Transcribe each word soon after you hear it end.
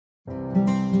Hi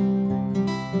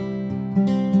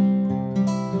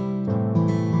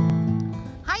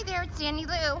there, it's Annie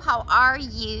Lou. How are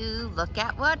you? Look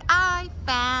at what I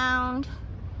found.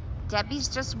 Debbie's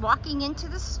just walking into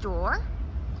the store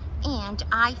and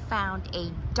I found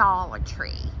a Dollar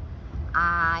Tree.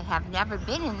 I have never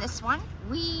been in this one.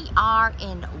 We are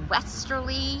in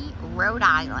Westerly, Rhode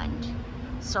Island.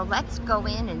 So let's go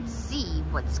in and see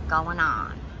what's going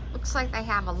on. Looks like they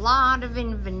have a lot of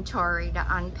inventory to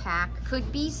unpack.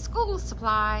 Could be school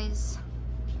supplies.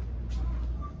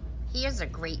 Here's a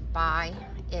great buy.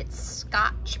 It's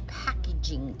Scotch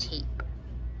packaging tape.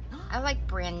 I like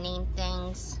brand name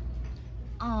things.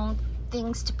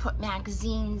 Things to put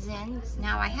magazines in.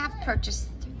 Now I have purchased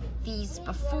these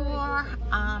before.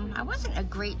 I wasn't a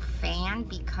great fan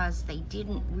because they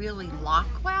didn't really lock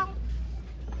well.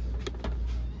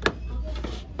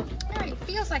 It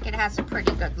feels like it has a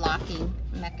pretty good locking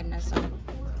mechanism.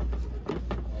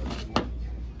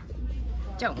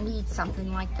 Don't need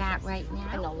something like that right now.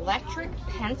 An electric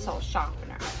pencil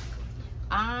sharpener.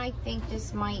 I think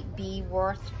this might be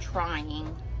worth trying.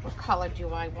 What color do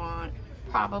I want?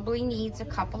 Probably needs a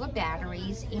couple of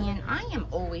batteries, and I am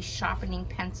always sharpening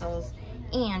pencils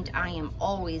and I am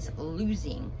always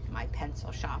losing my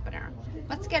pencil sharpener.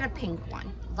 Let's get a pink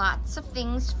one. Lots of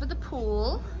things for the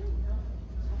pool.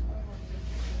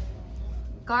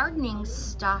 Gardening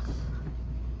stuff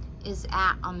is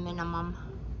at a minimum.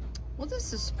 Well,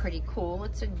 this is pretty cool.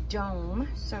 It's a dome,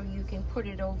 so you can put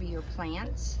it over your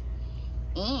plants.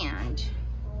 And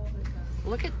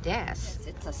look at this.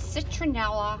 It's a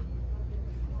citronella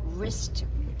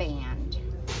wristband.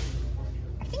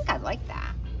 I think I like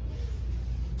that.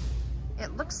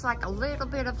 It looks like a little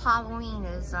bit of Halloween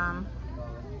is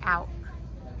out.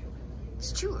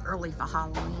 It's too early for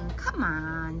Halloween. Come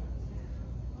on.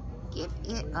 Give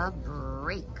it a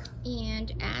break.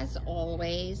 And as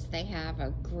always, they have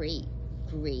a great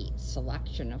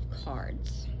selection of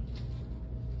cards.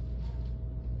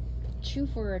 2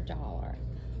 for $1.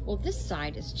 Well, this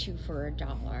side is 2 for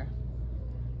 $1.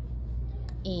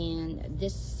 And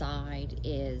this side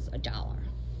is $1.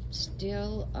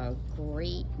 Still a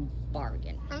great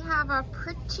bargain. They have a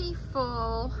pretty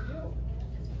full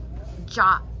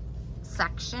jot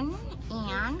section,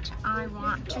 and I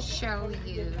want to show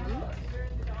you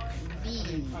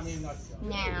these.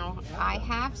 Now, I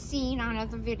have seen on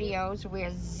other videos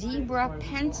where zebra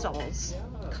pencils,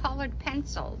 colored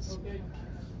pencils,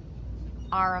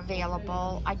 are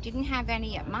available. I didn't have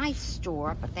any at my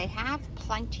store, but they have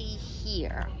plenty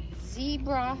here.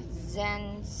 Zebra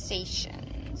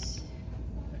Sensations.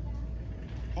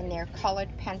 And they're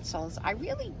colored pencils. I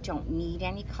really don't need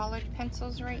any colored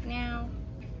pencils right now,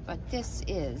 but this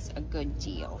is a good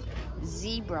deal.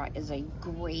 Zebra is a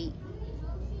great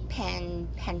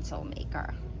pencil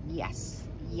maker. Yes,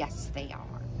 they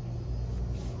are.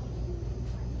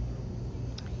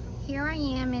 Here I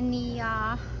am in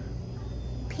the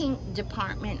pink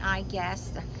department, I guess,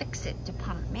 the fix-it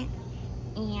department,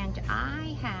 and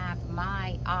I have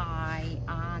my eye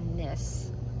on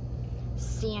this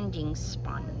sanding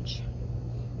sponge,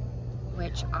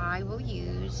 which I will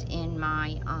use in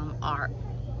my art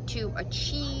to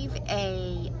achieve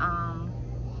an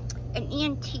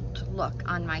antique look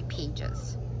on my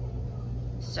pages.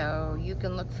 So you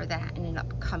can look for that in an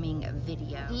upcoming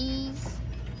video.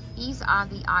 These are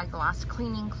the eyeglass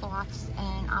cleaning cloths,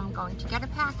 and I'm going to get a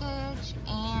package,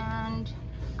 and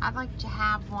I'd like to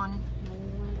have one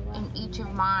in each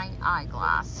of my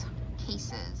eyeglass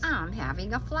cases. I'm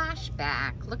having a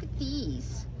flashback. Look at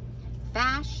these.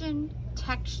 Fashion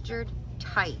textured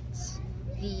tights.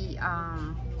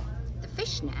 The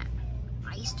fishnet.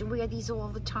 I used to wear these all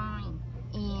the time,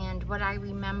 and what I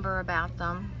remember about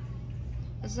them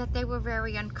is that they were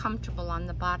very uncomfortable on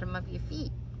the bottom of your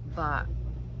feet, but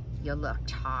you looked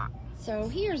hot. So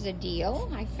here's a deal.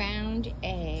 I found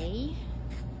a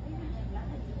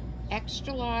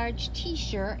extra large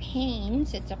t-shirt,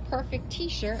 Hanes. It's a perfect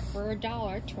t-shirt for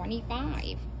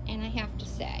 $1.25. And I have to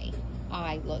say,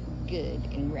 I look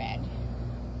good in red.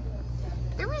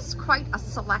 There is quite a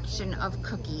selection of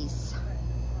cookies.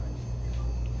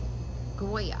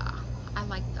 Goya, I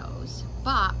like those.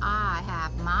 But I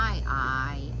have my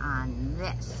eye on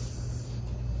this.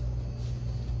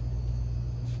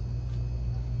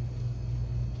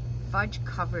 Fudge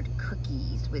covered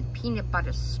cookies with peanut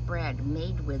butter spread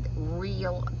made with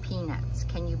real peanuts.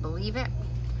 Can you believe it?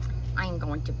 I'm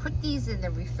going to put these in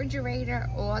the refrigerator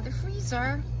or the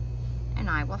freezer, and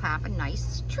I will have a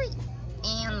nice treat.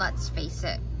 And let's face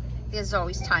it, there's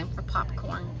always time for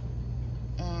popcorn.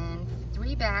 And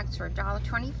 3 bags for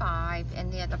 $1.25,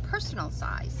 and they're the personal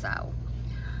size, so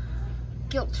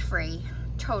guilt-free.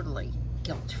 totally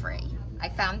guilt-free. I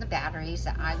found the batteries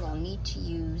that I will need to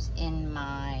use in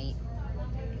my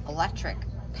electric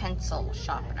pencil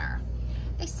sharpener.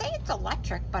 They say it's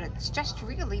electric, but it's just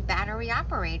really battery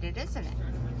operated, isn't it?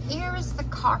 Here is the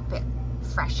carpet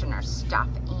freshener stuff,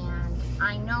 and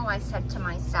I know I said to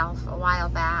myself a while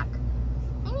back,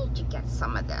 I need to get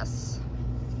some of this.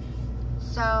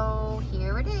 So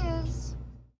here it is.